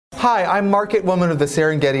Hi, I'm market woman of the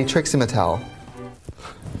Serengeti, Trixie Mattel.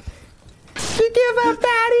 You give up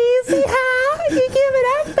that easy, huh? You give it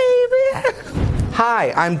up, baby.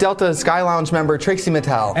 Hi, I'm Delta Sky Lounge member Trixie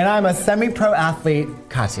Mattel. And I'm a semi-pro athlete,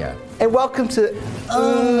 Katya. And welcome to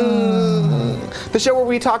the show where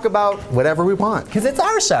we talk about whatever we want. Because it's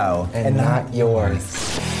our show. And not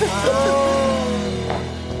yours.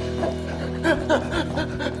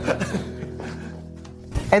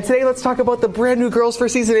 And today, let's talk about the brand new Girls for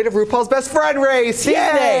Season 8 of RuPaul's Best Friend Race.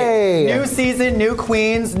 Yay! New season, new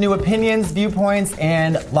queens, new opinions, viewpoints,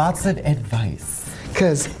 and lots of advice.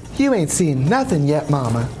 Because you ain't seen nothing yet,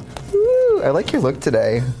 mama. Ooh, I like your look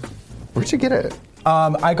today. Where'd you get it?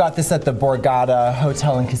 I got this at the Borgata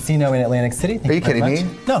Hotel and Casino in Atlantic City. Are you kidding me?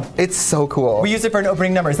 No. It's so cool. We use it for an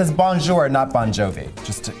opening number. It says Bonjour, not Bon Jovi,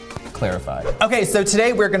 just to clarify. Okay, so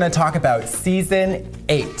today we're going to talk about Season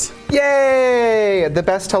 8. Yay! The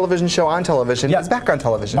best television show on television is back on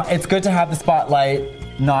television. It's good to have the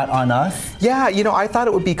spotlight not on us. Yeah, you know, I thought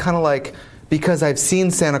it would be kind of like, because I've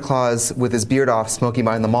seen Santa Claus with his beard off smoking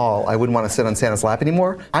behind the mall, I wouldn't want to sit on Santa's lap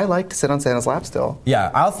anymore. I like to sit on Santa's lap still.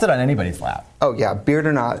 Yeah, I'll sit on anybody's lap. Oh yeah, beard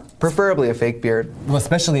or not. Preferably a fake beard. Well,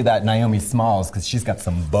 especially that Naomi Smalls, because she's got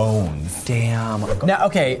some bones. Damn. Now,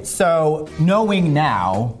 okay, so knowing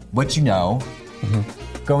now what you know,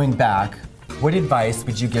 going back, what advice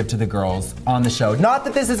would you give to the girls on the show? Not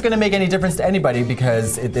that this is going to make any difference to anybody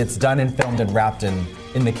because it's done and filmed and wrapped in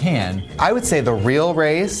the can. I would say the real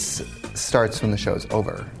race starts when the show's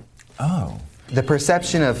over. Oh. The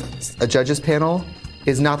perception of a judges panel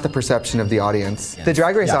is not the perception of the audience. Yes. The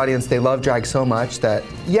Drag Race audience, they love drag so much that,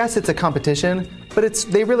 yes, it's a competition, but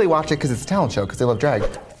they really watch it because it's a talent show, because they love drag.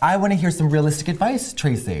 I want to hear some realistic advice,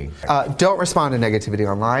 Tracy. Don't respond to negativity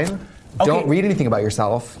online. Okay. Don't read anything about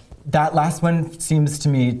yourself. That last one seems to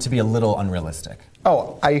me to be a little unrealistic.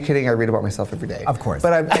 Oh, are you kidding? I read about myself every day. Of course.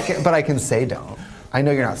 But I can say don't. I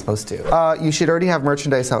know you're not supposed to. You should already have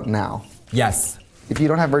merchandise out now. Yes. If you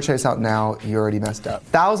don't have merchandise out now, you already messed up.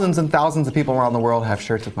 Thousands and thousands of people around the world have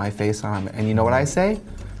shirts with my face on them. And you know what I say?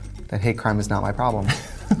 That hate crime is not my problem.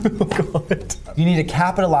 Oh, God. You need to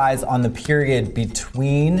capitalize on the period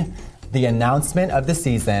between the announcement of the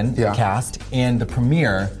season, the cast, and the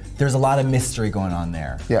premiere. There's a lot of mystery going on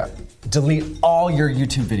there. Yeah. Delete all your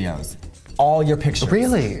YouTube videos, all your pictures.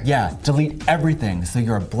 Really? Yeah, delete everything so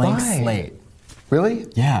you're a blank slate. Really?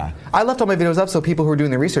 Yeah. I left all my videos up so people who were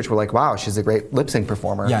doing the research were like, wow, she's a great lip sync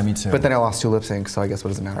performer. Yeah, me too. But then I lost 2 lip syncs, so I guess what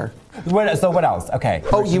does it matter? So what else? Okay.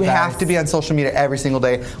 Oh, you have to be on social media every single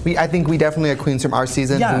day. I think we definitely had queens from our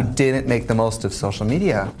season who didn't make the most of social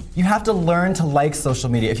media. You have to learn to like social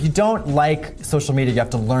media. If you don't like social media, you have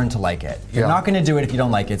to learn to like it. You're not going to do it if you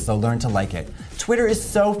don't like it, so learn to like it. Twitter is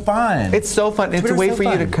so fun. It's so fun. It's a way for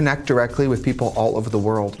you to connect directly with people all over the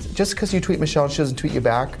world. Just because you tweet Michelle and she doesn't tweet you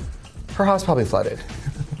back, her house probably flooded.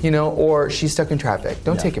 You know, or she's stuck in traffic.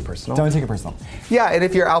 Don't take it personal. Don't take it personal. Yeah, and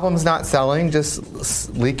if your album's not selling,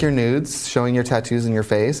 just leak your nudes, showing your tattoos in your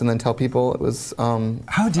face, and then tell people it was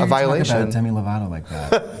How dare a violation. You talk about Demi Lovato like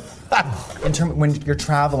that? When you're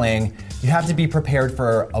traveling, you have to be prepared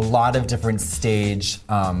for a lot of different stage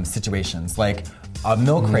situations, like a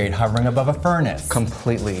milk crate hovering above a furnace.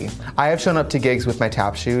 Completely. I have shown up to gigs with my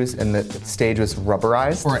tap shoes and the stage was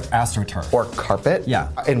rubberized. Or AstroTurf. Or carpet. Yeah.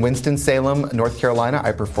 In Winston-Salem, North Carolina,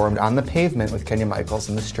 I performed on the pavement with Kenya Michaels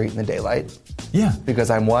in the street in the daylight. Yeah.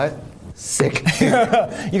 Because I'm what? Sick. You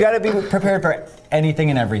gotta be prepared for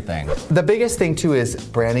anything and everything. The biggest thing too is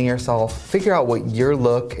branding yourself. Figure out what your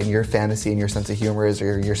look and your fantasy and your sense of humor is,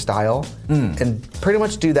 or your style, and pretty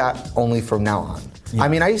much do that only from now on. Yeah. I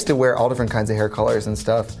mean, I used to wear all different kinds of hair colors and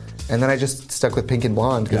stuff, and then I just stuck with pink and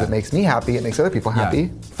blonde because it makes me happy, it makes other people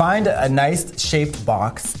happy. Find a nice shaped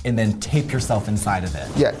box and then tape yourself inside of it.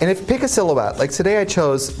 Yeah, and pick a silhouette. Like today I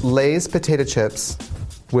chose Lay's potato chips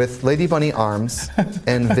with Lady Bunny arms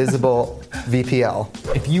and visible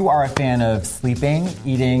VPL. If you are a fan of sleeping,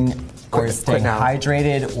 eating, or staying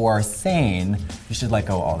hydrated or sane, you should let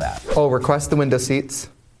go of all that. Oh, request the window seats.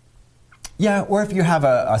 Yeah, or if you have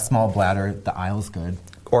a small bladder, the aisle's good.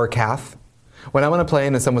 Or a cath. When I'm on a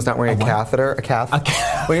plane and someone's not wearing a catheter, a cath.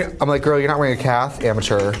 I'm like, girl, you're not wearing a cath,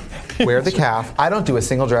 amateur. Wear the cath. I don't do a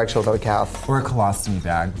single drag show without a cath. Or a colostomy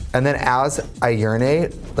bag. And then as I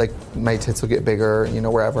urinate, like my tits will get bigger, you know,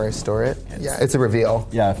 wherever I store it. It's a reveal.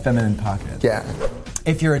 Yeah, feminine pocket. Yeah.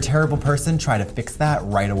 If you're a terrible person, try to fix that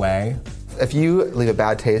right away. If you leave a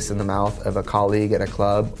bad taste in the mouth of a colleague at a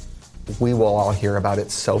club, we will all hear about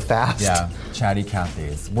it so fast. Yeah, chatty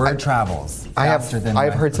Cathy's. Word travels faster than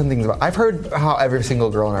I've heard some things about. I've heard how every single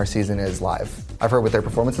girl in our season is live. I've heard what their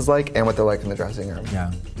performance is like and what they're like in the dressing room.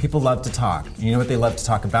 Yeah. People love to talk. You know what they love to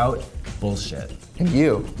talk about? Bullshit. And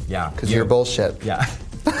you. Yeah. Because you're bullshit. Yeah.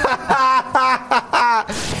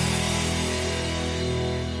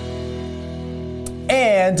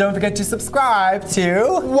 And don't forget to subscribe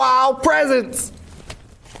to Wow Presents!